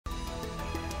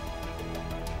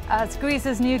As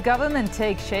Greece's new government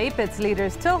takes shape, its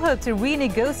leaders still hope to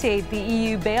renegotiate the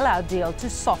EU bailout deal to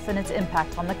soften its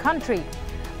impact on the country.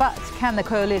 But can the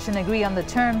coalition agree on the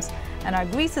terms, and are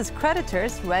Greece's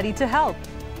creditors ready to help?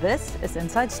 This is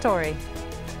Inside Story.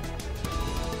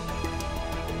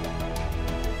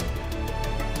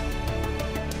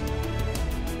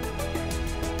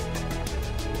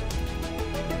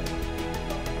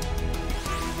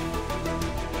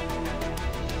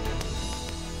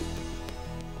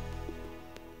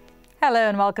 Hello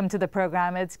and welcome to the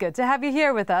program. It's good to have you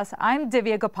here with us. I'm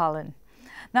Divya Gopalan.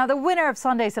 Now, the winner of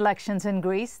Sunday's elections in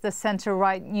Greece, the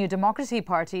centre-right New Democracy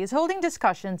Party, is holding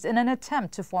discussions in an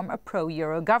attempt to form a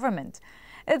pro-Euro government.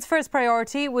 Its first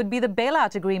priority would be the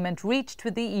bailout agreement reached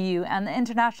with the EU and the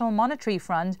International Monetary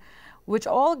Fund, which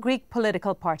all Greek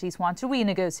political parties want to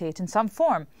renegotiate in some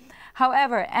form.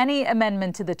 However, any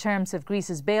amendment to the terms of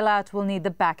Greece's bailout will need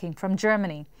the backing from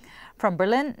Germany. From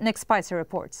Berlin, Nick Spicer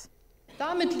reports.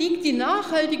 Damit liegt die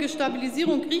nachhaltige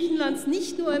Stabilisierung Griechenlands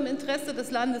nicht nur im Interesse des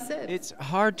Landes selbst. It's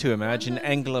hard to imagine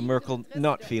Angela Merkel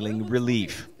not feeling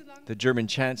relief. The German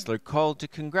Chancellor called to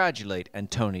congratulate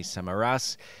Antonis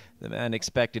Samaras, the man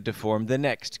expected to form the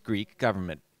next Greek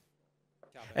government.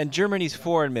 And Germany's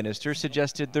foreign minister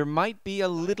suggested there might be a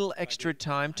little extra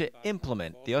time to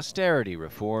implement the austerity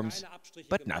reforms,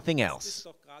 but nothing else.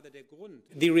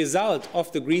 The result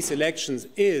of the Greece elections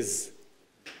is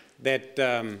that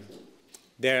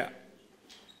there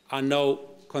are no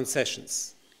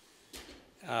concessions,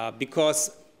 because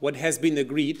what has been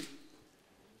agreed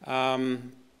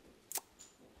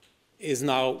is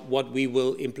now what we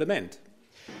will implement.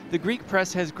 The Greek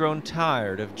press has grown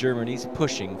tired of Germany's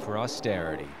pushing for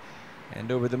austerity,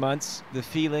 and over the months, the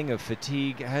feeling of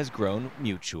fatigue has grown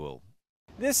mutual.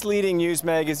 This leading news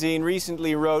magazine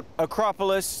recently wrote,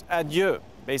 "Acropolis, adieu,"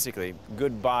 basically,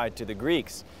 goodbye to the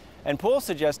Greeks. And polls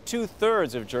suggest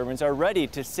 2/3 of Germans are ready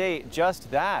to say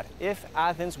just that if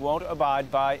Athens won't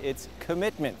abide by its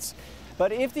commitments.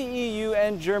 But if the EU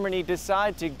and Germany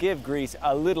decide to give Greece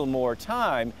a little more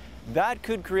time, that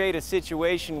could create a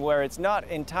situation where it's not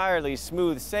entirely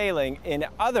smooth sailing in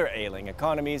other ailing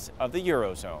economies of the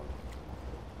Eurozone.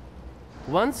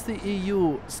 Once the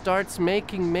EU starts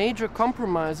making major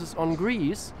compromises on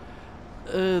Greece,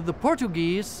 the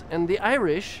Portuguese and the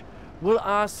Irish will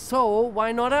ask, so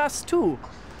why not us too?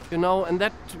 You know, and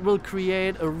that will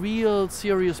create a real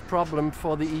serious problem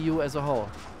for the EU as a whole.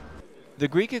 The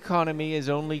Greek economy is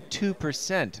only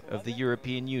 2% of the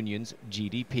European Union's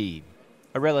GDP.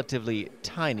 A relatively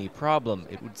tiny problem,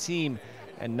 it would seem,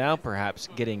 and now perhaps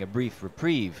getting a brief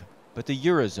reprieve. But the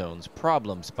Eurozone's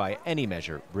problems by any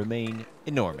measure remain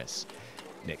enormous.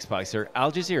 Nick Spicer,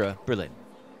 Al Jazeera, Berlin.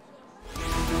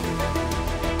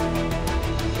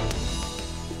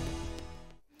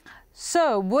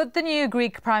 So, would the new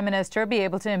Greek Prime Minister be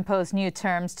able to impose new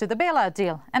terms to the bailout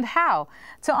deal? And how?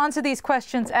 To answer these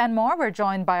questions and more, we're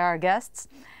joined by our guests.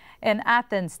 In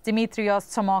Athens, Dimitrios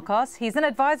Tsomocos. He's an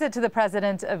advisor to the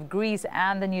President of Greece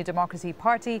and the New Democracy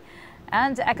Party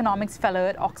and economics fellow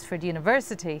at Oxford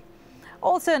University.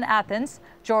 Also in Athens,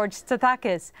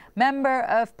 Stathakis, member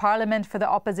of Parliament for the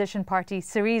opposition party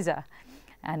Syriza.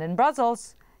 And in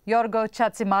Brussels, Jorgo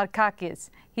Chatzimarkakis.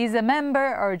 He's a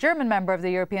German member of the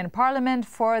European Parliament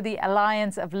for the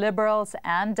Alliance of Liberals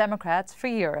and Democrats for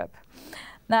Europe.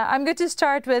 Now, I'm going to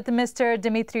start with Mr.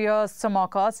 Dimitrios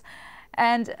Tsomocos.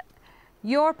 And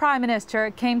your Prime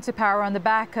Minister came to power on the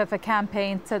back of a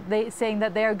campaign saying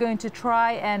that they are going to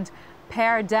try and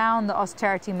pare down the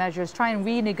austerity measures, try and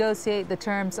renegotiate the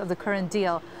terms of the current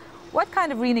deal. What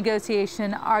kind of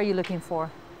renegotiation are you looking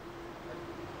for?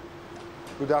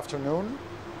 Good afternoon.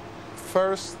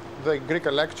 First, the Greek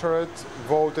electorate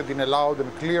voted in a loud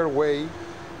and clear way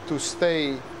to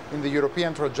stay in the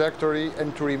European trajectory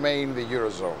and to remain in the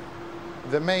Eurozone.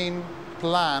 The main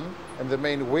plan and the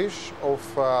main wish of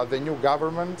the new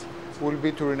government will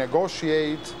be to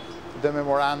renegotiate the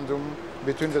memorandum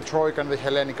between the Troika and the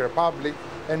Hellenic Republic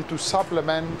and to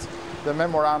supplement the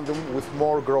memorandum with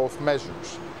more growth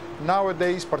measures.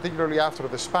 Nowadays, particularly after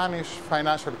the Spanish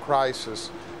financial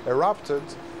crisis erupted,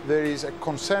 there is a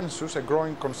consensus, a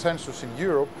growing consensus in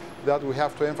Europe that we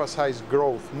have to emphasize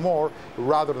growth more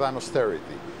rather than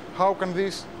austerity. How can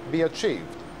this be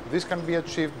achieved? This can be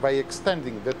achieved by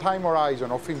extending the time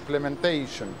horizon of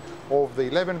implementation of the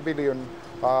 11 billion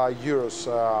euros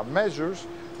measures.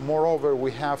 Moreover,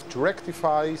 we have to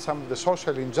rectify some of the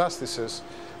social injustices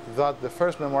that the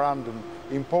first memorandum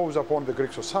imposed upon the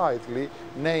Greek society,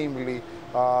 namely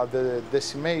the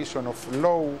decimation of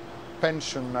low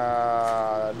pensions,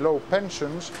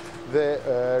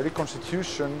 the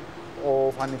reconstitution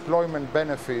of unemployment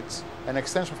benefits and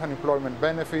extension of unemployment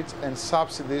benefits and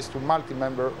subsidies to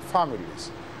multi-member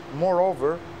families.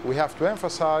 Moreover, we have to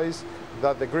emphasize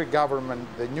that the Greek government,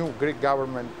 the new Greek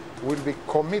government, will be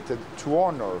committed to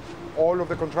honor all of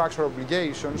the contractual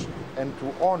obligations and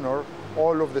to honor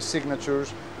all of the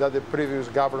signatures that the previous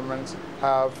governments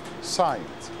have signed.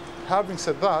 Having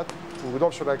said that, we would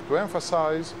also like to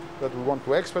emphasize that we want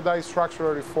to expedite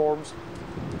structural reforms.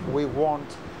 We want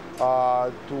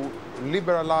to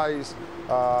liberalize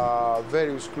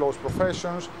various closed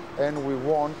professions, and we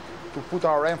want to put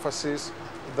our emphasis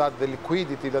that the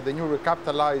liquidity, that the new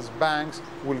recapitalized banks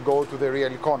will go to the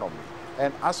real economy.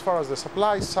 And as far as the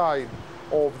supply side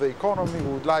of the economy,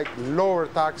 we would like lower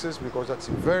taxes, because that's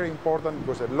very important,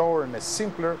 because a lower and a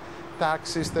simpler tax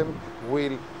system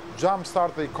will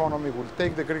jumpstart the economy, will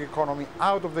take the Greek economy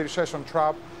out of the recession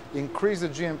trap, increase the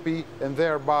GNP, and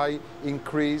thereby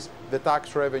increase the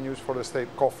tax revenues for the state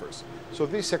coffers. So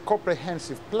this is a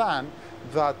comprehensive plan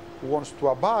that wants to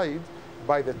abide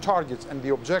by the targets and the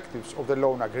objectives of the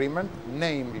loan agreement,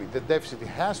 namely the deficit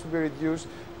has to be reduced,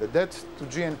 the debt to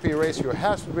GNP ratio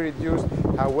has to be reduced.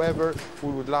 However,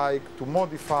 we would like to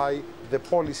modify the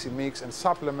policy mix and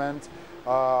supplement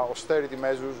austerity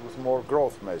measures with more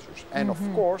growth measures. And of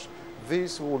course,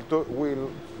 this will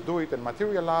do it and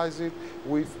materialize it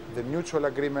with the mutual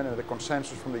agreement and the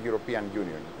consensus from the European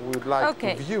Union. We would like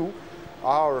to view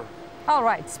our... All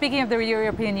right, speaking of the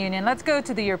European Union, let's go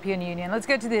to the European Union. Let's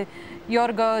go to the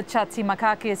Jorgo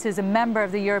Chatzimarkakis, who's a member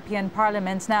of the European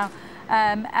Parliament. Now,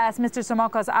 as Mr.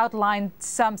 Tsomocos outlined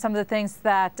some of the things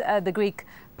that the Greek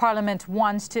Parliament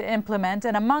wants to implement,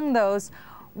 and among those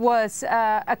was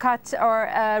a cut or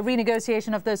a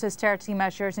renegotiation of those austerity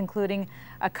measures, including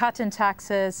a cut in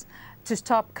taxes, to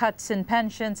stop cuts in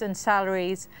pensions and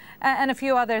salaries, and a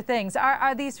few other things.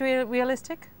 Are these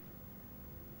realistic?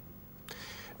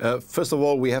 First of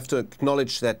all, we have to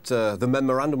acknowledge that the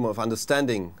Memorandum of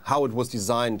Understanding, how it was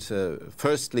designed,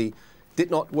 firstly,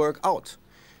 did not work out.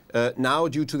 Now,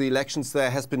 due to the elections, there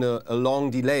has been a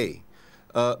long delay.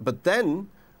 But then,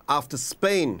 after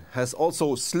Spain has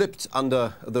also slipped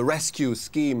under the rescue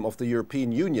scheme of the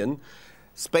European Union,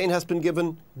 Spain has been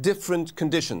given different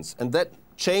conditions, and that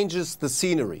changes the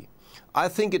scenery. I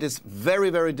think it is very,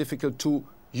 very difficult to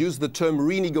use the term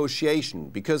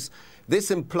renegotiation, because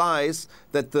this implies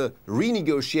that the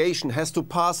renegotiation has to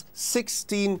pass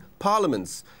 16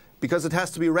 parliaments, because it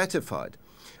has to be ratified.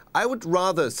 I would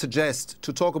rather suggest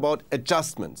to talk about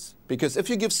adjustments, because if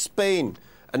you give Spain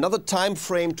another time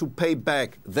frame to pay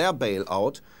back their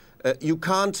bailout, you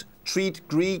can't treat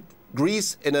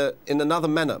Greece in another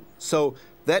manner. So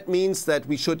that means that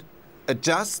we should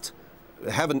adjust,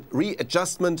 have a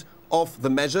readjustment of the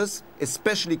measures,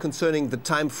 especially concerning the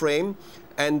time frame.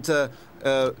 And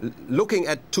looking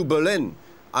to Berlin,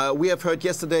 we have heard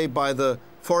yesterday by the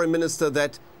foreign minister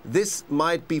that this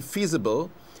might be feasible.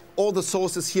 All the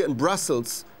sources here in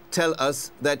Brussels tell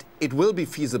us that it will be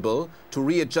feasible to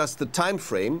readjust the time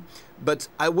frame, but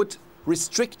I would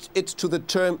restrict it to the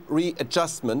term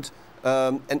readjustment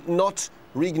and not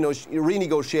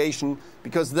renegotiation,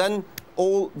 because then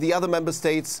all the other member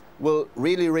states will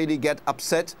really get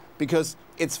upset, because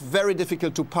it's very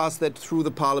difficult to pass that through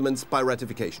the parliaments by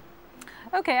ratification.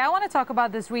 Okay, I want to talk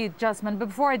about this readjustment. But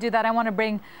before I do that, I want to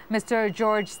bring Mr.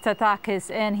 George Stathakis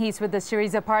in. He's with the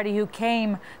Syriza party, who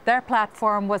their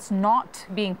platform was not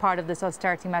being part of this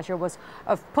austerity measure, was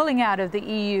of pulling out of the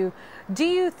EU. Do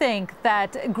you think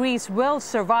that Greece will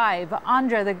survive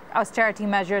under the austerity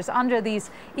measures, under these,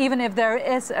 even if there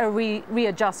is a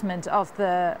readjustment of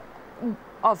the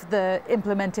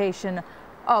implementation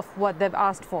of what they've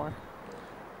asked for?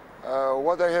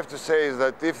 What I have to say is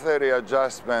that if the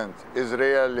readjustment is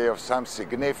really of some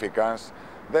significance,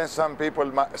 then some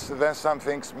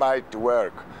things might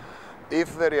work.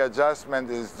 If the readjustment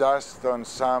is just on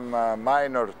some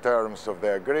minor terms of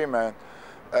the agreement,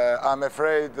 I'm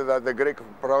afraid that the Greek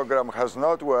program has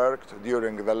not worked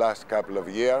during the last couple of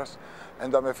years,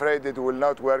 and I'm afraid it will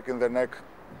not work in the next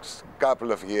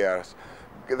couple of years.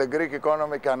 The Greek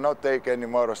economy cannot take any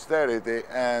more austerity,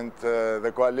 and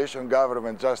the coalition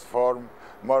government just formed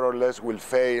more or less will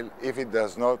fail if it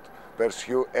does not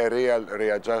pursue a real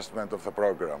readjustment of the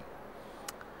program.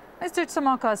 Mr.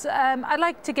 Tsomocos, I'd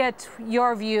like to get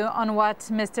your view on what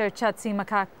Mr.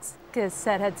 Chatzimarkakis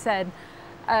had said,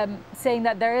 saying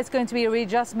that there is going to be a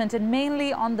readjustment, and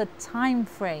mainly on the time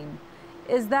frame.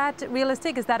 Is that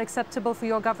realistic? Is that acceptable for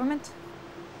your government?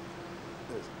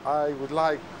 Yes. I would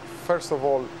like, first of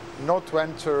all, not to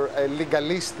enter a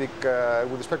legalistic,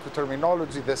 with respect to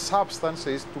terminology. The substance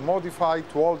is to modify,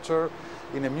 to alter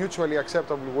in a mutually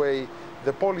acceptable way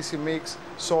the policy mix,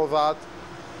 so that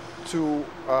to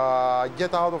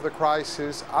get out of the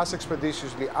crisis as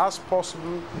expeditiously as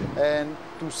possible and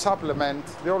to supplement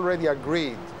the already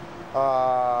agreed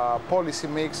policy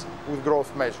mix with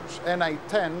growth measures. And I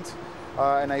tend,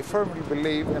 and I firmly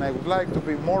believe, and I would like to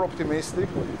be more optimistic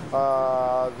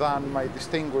than my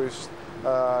distinguished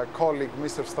colleague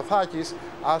Mr. Stathakis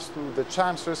as to the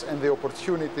chances and the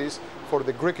opportunities for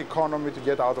the Greek economy to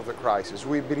get out of the crisis.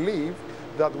 We believe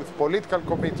that with political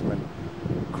commitment,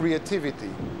 creativity,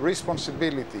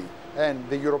 responsibility, and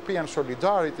the European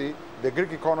solidarity, the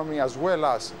Greek economy, as well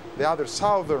as the other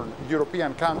southern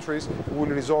European countries, will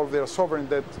resolve their sovereign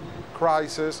debt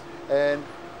crisis, and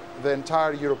the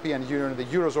entire European Union, the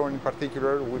Eurozone in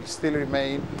particular, will still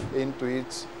remain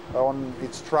on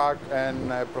its track and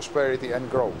prosperity and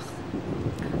growth.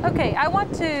 Okay, I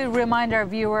want to remind our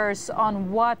viewers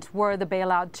on what were the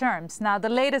bailout terms. Now, the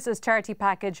latest austerity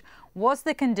package was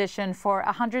the condition for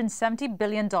a $170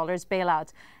 billion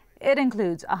bailout. It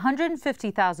includes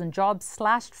 150,000 jobs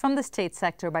slashed from the state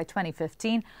sector by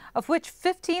 2015, of which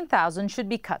 15,000 should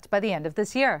be cut by the end of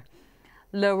this year.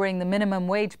 Lowering the minimum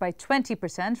wage by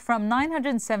 20% from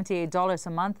 $978 a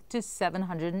month to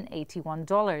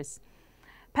 $781.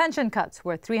 Pension cuts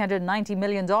were $390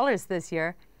 million this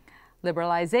year.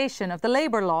 Liberalization of the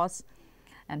labor laws,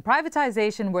 and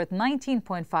privatization worth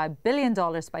 $19.5 billion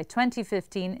by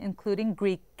 2015, including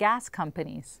Greek gas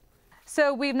companies.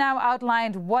 So we've now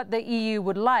outlined what the EU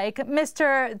would like.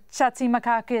 Mr.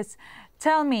 Chatzimarkakis,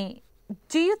 tell me,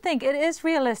 do you think it is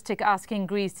realistic asking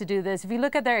Greece to do this? If you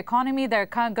look at their economy, they're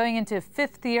going into a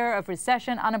fifth year of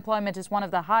recession. Unemployment is one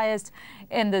of the highest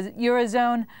in the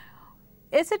Eurozone.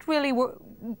 Is it really,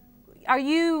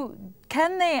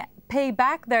 can they pay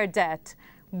back their debt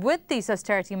with these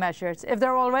austerity measures if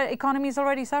their economy is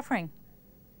already suffering?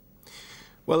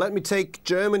 Well, let me take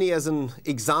Germany as an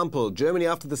example. Germany,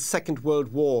 after the Second World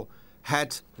War,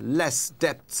 had less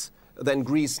debts than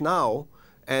Greece now.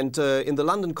 And in the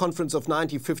London Conference of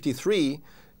 1953,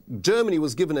 Germany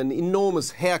was given an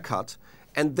enormous haircut,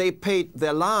 and they paid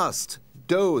their last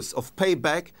dose of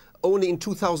payback only in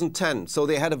 2010. So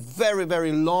they had a very,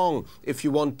 very long, if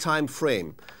you want, time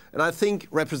frame. And I think,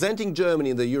 representing Germany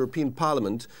in the European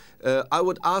Parliament, I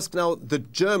would ask now the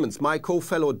Germans, my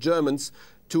co-fellow Germans,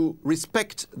 to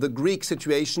respect the Greek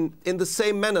situation in the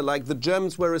same manner like the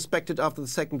Germans were respected after the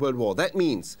Second World War. That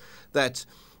means that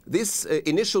this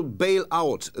initial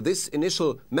bailout, this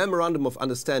initial memorandum of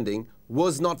understanding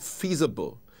was not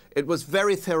feasible. It was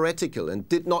very theoretical and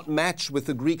did not match with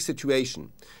the Greek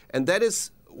situation. And that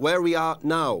is where we are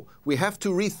now. We have to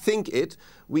rethink it.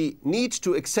 We need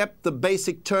to accept the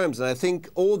basic terms, and I think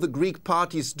all the Greek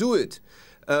parties do it.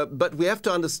 But we have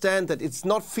to understand that it's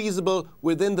not feasible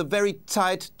within the very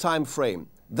tight time frame.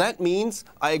 That means,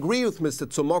 I agree with Mr.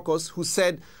 Tsomocos, who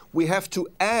said we have to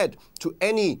add to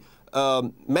any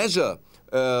measure,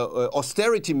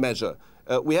 austerity measure,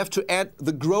 we have to add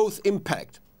the growth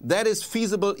impact. That is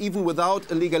feasible even without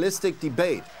a legalistic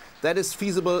debate. That is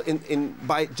feasible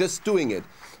by just doing it.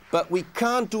 But we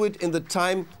can't do it in the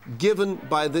time given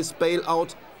by this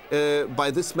bailout, by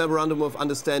this memorandum of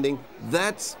understanding.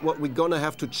 That's what we're going to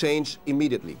have to change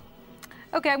immediately.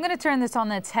 Okay, I'm going to turn this on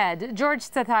its head. George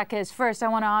Stathakis, first I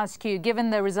want to ask you, given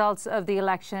the results of the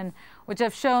election, which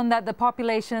have shown that the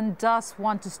population does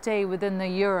want to stay within the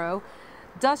euro,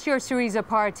 does your Syriza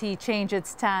party change its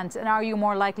stance, and are you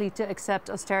more likely to accept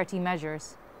austerity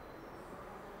measures?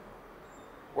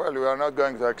 Well, we are not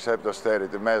going to accept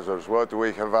austerity measures. What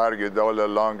we have argued all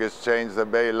along is change the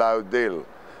bailout deal.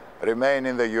 Remain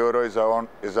in the euro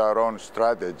is our own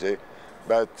strategy,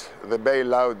 but the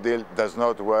bailout deal does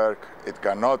not work. It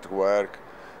cannot work.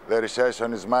 The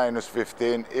recession is minus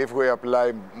 15. If we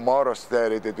apply more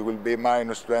austerity, it will be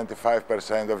minus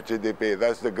 25% of GDP.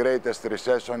 That's the greatest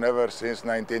recession ever since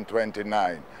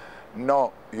 1929.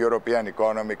 No European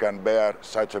economy can bear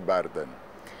such a burden.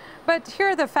 But here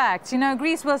are the facts. You know,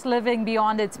 Greece was living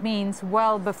beyond its means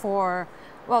well before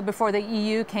the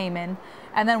EU came in.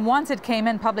 And then once it came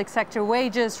in, public sector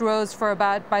wages rose by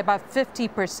about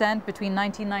 50% between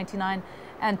 1999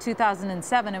 and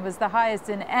 2007. It was the highest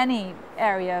in any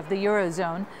area of the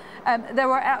Eurozone. There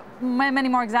were many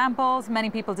more examples.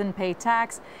 Many people didn't pay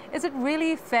tax. Is it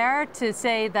really fair to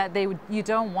say that you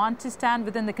don't want to stand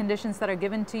within the conditions that are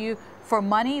given to you for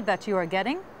money that you are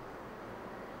getting?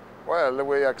 Well,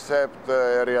 we accept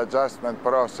the readjustment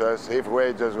process. If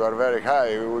wages were very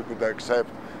high, we could accept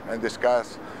and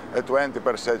discuss a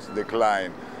 20%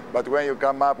 decline. But when you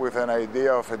come up with an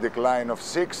idea of a decline of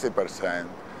 60%,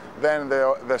 then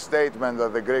the statement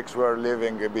that the Greeks were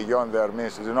living beyond their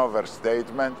means is an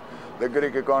overstatement. The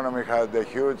Greek economy had a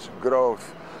huge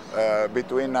growth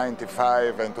between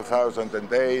 1995 and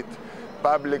 2008.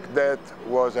 Public debt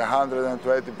was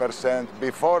 120%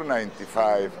 before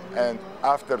 1995 and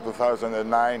after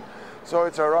 2009. So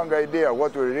it's a wrong idea.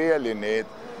 What we really need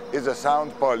is a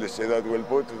sound policy that will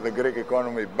put the Greek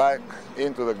economy back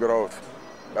into the growth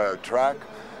track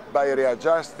by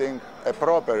readjusting, a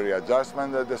proper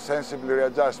readjustment and a sensible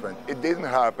readjustment. It didn't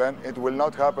happen. It will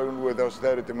not happen with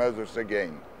austerity measures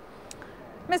again.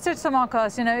 Mr.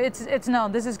 Tsomocos, you know, it's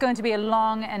known this is going to be a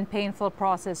long and painful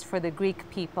process for the Greek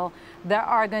people. There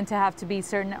are going to have to be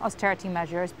certain austerity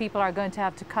measures. People are going to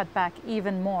have to cut back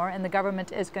even more, and the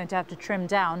government is going to have to trim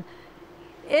down.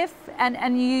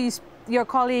 Your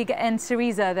colleague in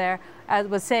Syriza there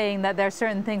was saying that there are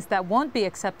certain things that won't be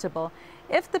acceptable.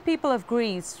 If the people of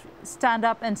Greece stand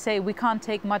up and say we can't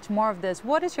take much more of this,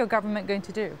 what is your government going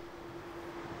to do?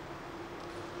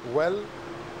 Well,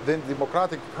 the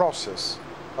democratic process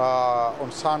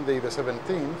on Sunday the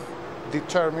 17th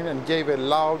determined and gave a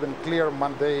loud and clear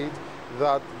mandate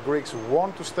that Greeks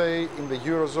want to stay in the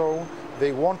Eurozone,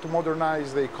 they want to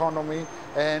modernize the economy,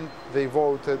 and they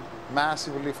voted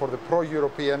massively for the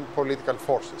pro-European political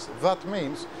forces. That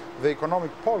means the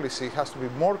economic policy has to be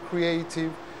more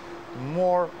creative,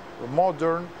 more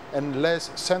modern, and less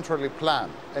centrally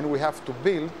planned. And we have to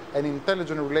build an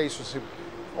intelligent relationship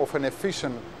of an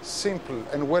efficient, simple,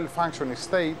 and well-functioning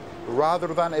state rather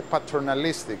than a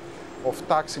paternalistic of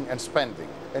taxing and spending.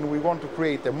 And we want to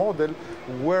create a model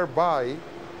whereby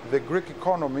the Greek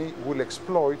economy will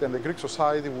exploit and the Greek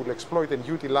society will exploit and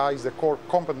utilize the core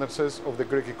competences of the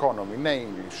Greek economy,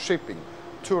 namely shipping,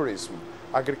 tourism,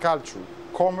 agriculture,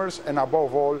 commerce, and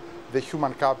above all, the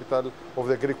human capital of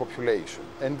the Greek population.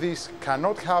 And this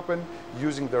cannot happen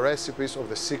using the recipes of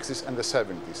the 60s and the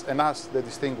 70s. And as the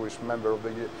distinguished member of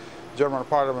the German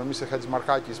Parliament, Mr.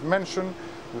 Chatzimarkakis, mentioned,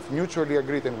 with mutually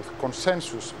agreed and with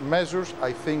consensus measures,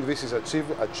 I think this is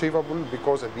achievable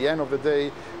because at the end of the day,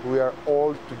 we are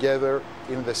all together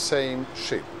in the same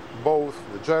ship. Both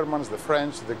the Germans, the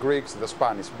French, the Greeks, the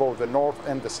Spanish, both the North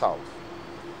and the South.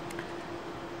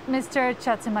 Mr.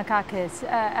 Chatzimarkakis,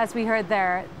 as we heard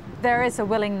there is a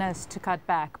willingness to cut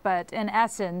back, but in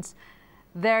essence,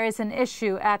 there is an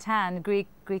issue at hand. Greek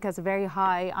has a very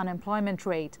high unemployment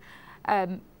rate.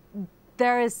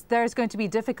 There is going to be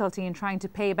difficulty in trying to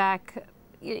pay back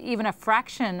even a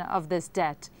fraction of this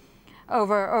debt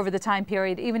over the time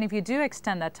period, even if you do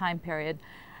extend that time period.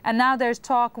 And now there's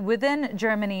talk within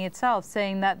Germany itself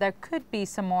saying that there could be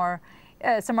some more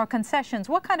concessions.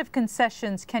 What kind of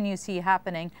concessions can you see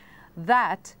happening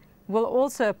that will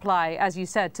also apply, as you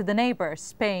said, to the neighbors,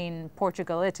 Spain,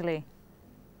 Portugal, Italy?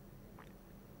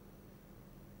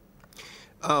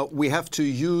 We have to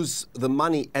use the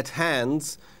money at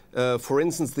hand. For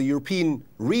instance, the European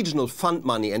Regional Fund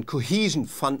money and Cohesion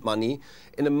Fund money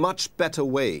in a much better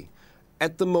way.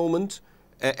 At the moment,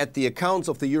 at the accounts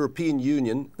of the European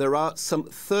Union, there are some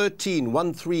 13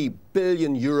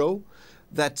 billion euro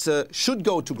that should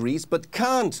go to Greece but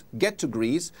can't get to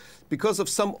Greece because of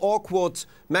some awkward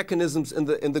mechanisms in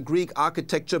the Greek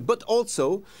architecture, but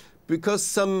also because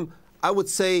some, I would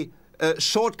say,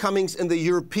 shortcomings in the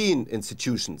European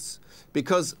institutions.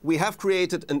 Because we have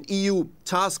created an EU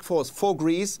task force for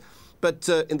Greece, but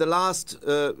in the last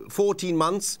 14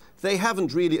 months, they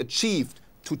haven't really achieved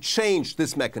to change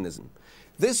this mechanism.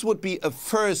 This would be a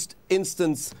first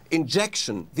instance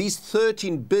injection, these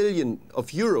 13 billion of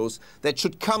euros that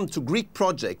should come to Greek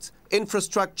projects,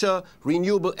 infrastructure,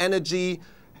 renewable energy,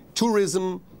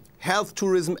 tourism, health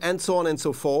tourism, and so on and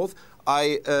so forth.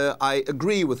 I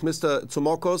agree with Mr.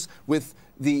 Tsomocos with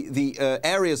the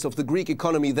areas of the Greek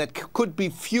economy that could be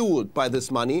fueled by this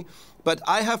money. But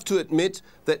I have to admit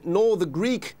that nor the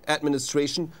Greek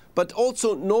administration, but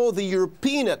also nor the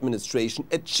European administration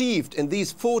achieved in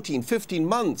these 14, 15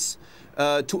 months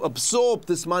to absorb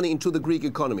this money into the Greek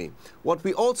economy. What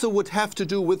we also would have to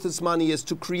do with this money is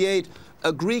to create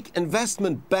a Greek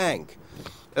investment bank.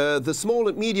 The small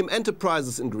and medium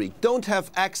enterprises in Greece don't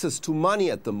have access to money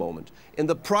at the moment. In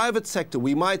the private sector,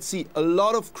 we might see a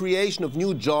lot of creation of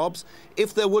new jobs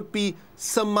if there would be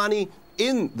some money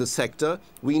in the sector.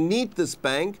 We need this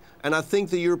bank, and I think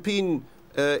the European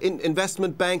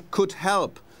Investment Bank could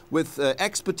help with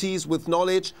expertise, with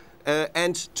knowledge,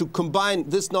 and to combine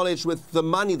this knowledge with the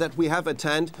money that we have at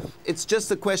hand. It's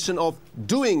just a question of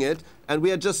doing it, and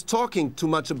we are just talking too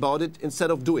much about it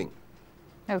instead of doing.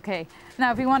 Okay.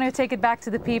 Now, if we want to take it back to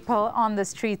the people on the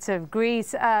streets of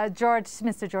Greece,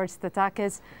 Mr. George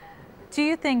Stathakis, Do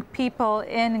you think people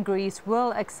in Greece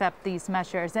will accept these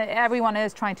measures? Everyone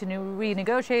is trying to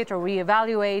renegotiate or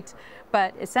reevaluate,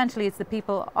 but essentially it's the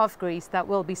people of Greece that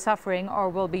will be suffering or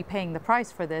will be paying the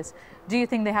price for this. Do you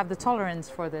think they have the tolerance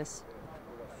for this?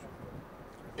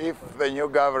 If the new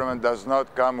government does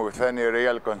not come with any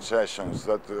real concessions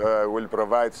that will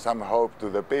provide some hope to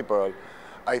the people,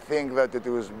 I think that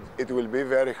it will be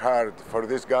very hard for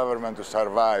this government to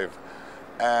survive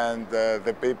and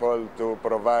the people to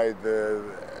provide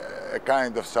a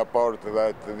kind of support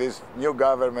that this new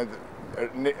government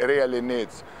really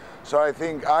needs. So I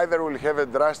think either we'll have a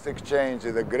drastic change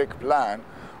in the Greek plan,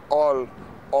 or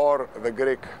the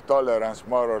Greek tolerance,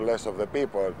 more or less, of the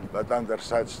people that under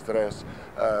such stress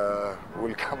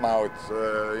will come out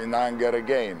in anger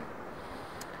again.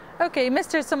 Okay,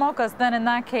 Mr. Tsomocos, then in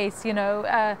that case, you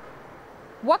know,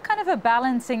 what kind of a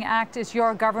balancing act is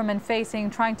your government facing,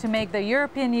 trying to make the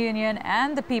European Union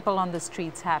and the people on the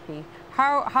streets happy?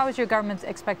 How is your government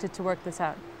expected to work this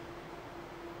out?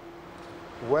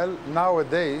 Well,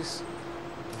 nowadays,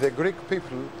 the Greek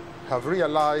people have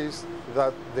realized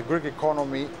that the Greek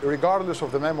economy, regardless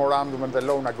of the memorandum and the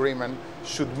loan agreement,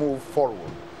 should move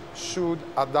forward, should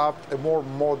adopt a more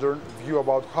modern view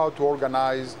about how to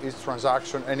organize its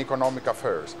transaction and economic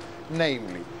affairs.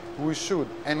 Namely, we should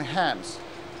enhance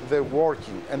the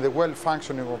working and the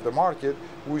well-functioning of the market.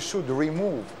 We should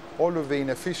remove all of the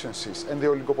inefficiencies and the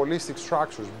oligopolistic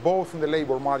structures, both in the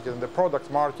labor market and the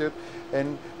product market,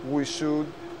 and we should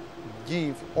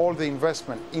give all the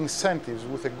investment incentives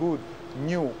with a good,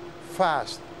 new,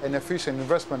 fast and efficient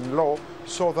investment law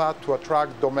so that to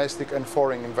attract domestic and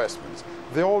foreign investments.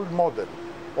 The old model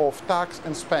of tax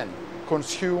and spend,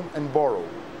 consume and borrow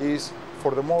is,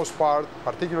 for the most part,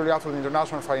 particularly after the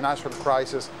international financial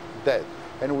crisis, dead.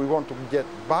 And we want to get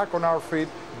back on our feet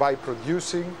by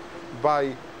producing,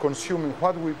 by consuming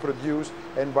what we produce,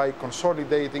 and by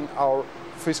consolidating our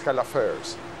fiscal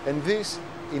affairs. And this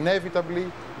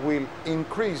inevitably will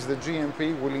increase the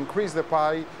GNP, will increase the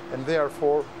pie, and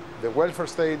therefore the welfare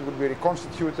state will be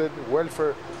reconstituted,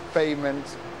 welfare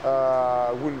payments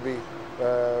will be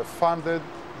funded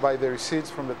by the receipts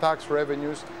from the tax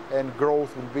revenues, and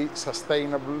growth will be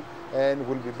sustainable and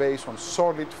will be based on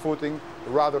solid footing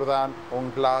rather than on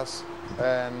glass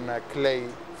and clay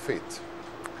feet.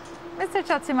 Mr.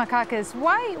 Chatzimarkakis,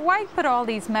 why put all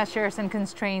these measures and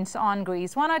constraints on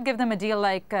Greece? Why not give them a deal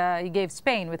like you gave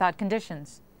Spain without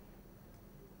conditions?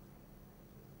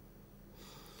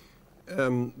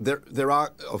 There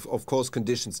are, of course,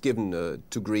 conditions given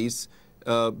to Greece,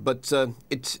 but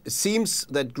it seems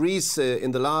that Greece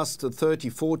in the last 30,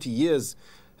 40 years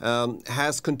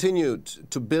has continued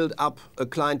to build up a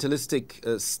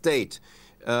clientelistic state.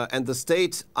 And the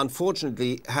state,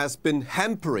 unfortunately, has been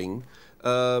hampering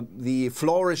the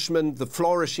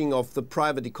flourishing of the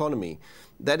private economy.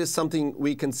 That is something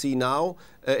we can see now.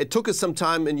 It took us some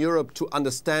time in Europe to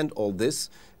understand all this,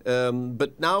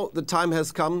 but now the time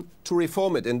has come to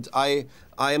reform it. And I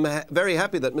am very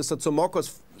happy that Mr.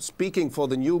 Tsomocos, speaking for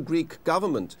the new Greek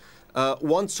government,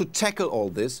 wants to tackle all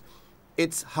this.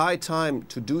 It's high time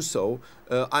to do so.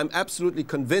 I'm absolutely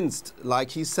convinced,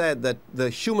 like he said, that the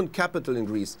human capital in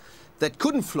Greece that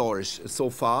couldn't flourish so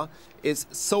far is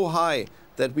so high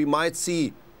that we might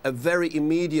see a very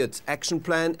immediate action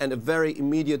plan and a very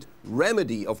immediate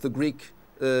remedy of the Greek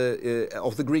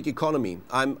economy.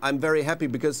 I'm very happy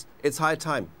because it's high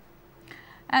time.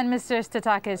 And Mr.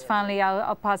 Stathakis, finally,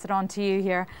 I'll pass it on to you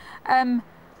here.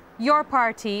 Your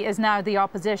party is now the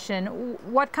opposition.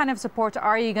 What kind of support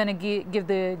are you going to give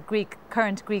the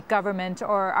current Greek government,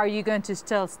 or are you going to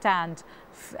still stand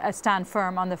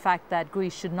firm on the fact that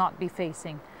Greece should not be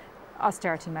facing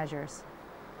austerity measures?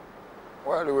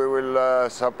 Well, we will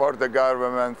support the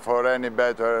government for any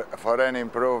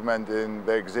improvement in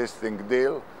the existing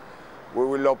deal. We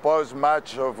will oppose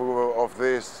much of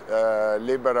these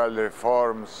liberal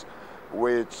reforms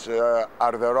which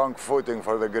are the wrong footing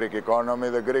for the Greek economy.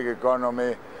 The Greek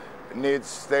economy needs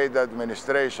state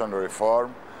administration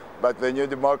reform, but the new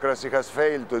democracy has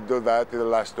failed to do that in the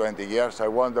last 20 years. I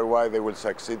wonder why they will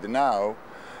succeed now.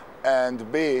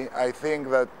 And B, I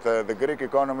think that the Greek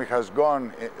economy has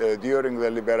gone during the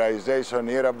liberalization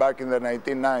era back in the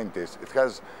 1990s. It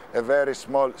has a very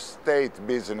small state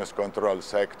business control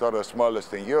sector, the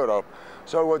smallest in Europe.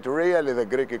 So what really the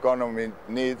Greek economy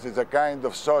needs is a kind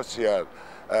of social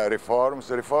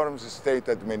reforms in state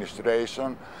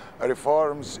administration,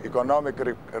 economic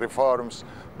reforms,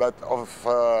 but of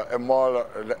a more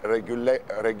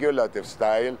regulative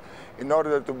style, in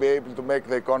order to be able to make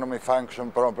the economy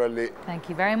function properly. Thank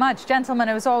you very much. Gentlemen,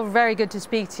 it was all very good to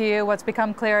speak to you. What's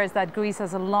become clear is that Greece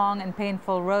has a long and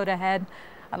painful road ahead.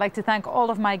 I'd like to thank all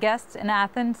of my guests in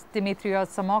Athens, Dimitrios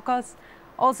Tsomocos,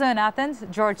 also in Athens,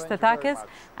 Jorgo Chatzimarkakis,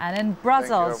 and in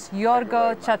Brussels,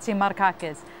 Jorgo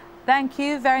Chatzimarkakis. Thank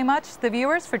you very much, the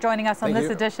viewers, for joining us on this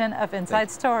edition of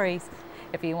Inside Stories.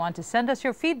 If you want to send us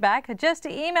your feedback, just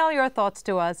email your thoughts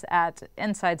to us at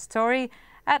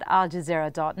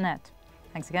insidestory@aljazeera.net.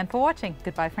 Thanks again for watching.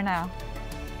 Goodbye for now.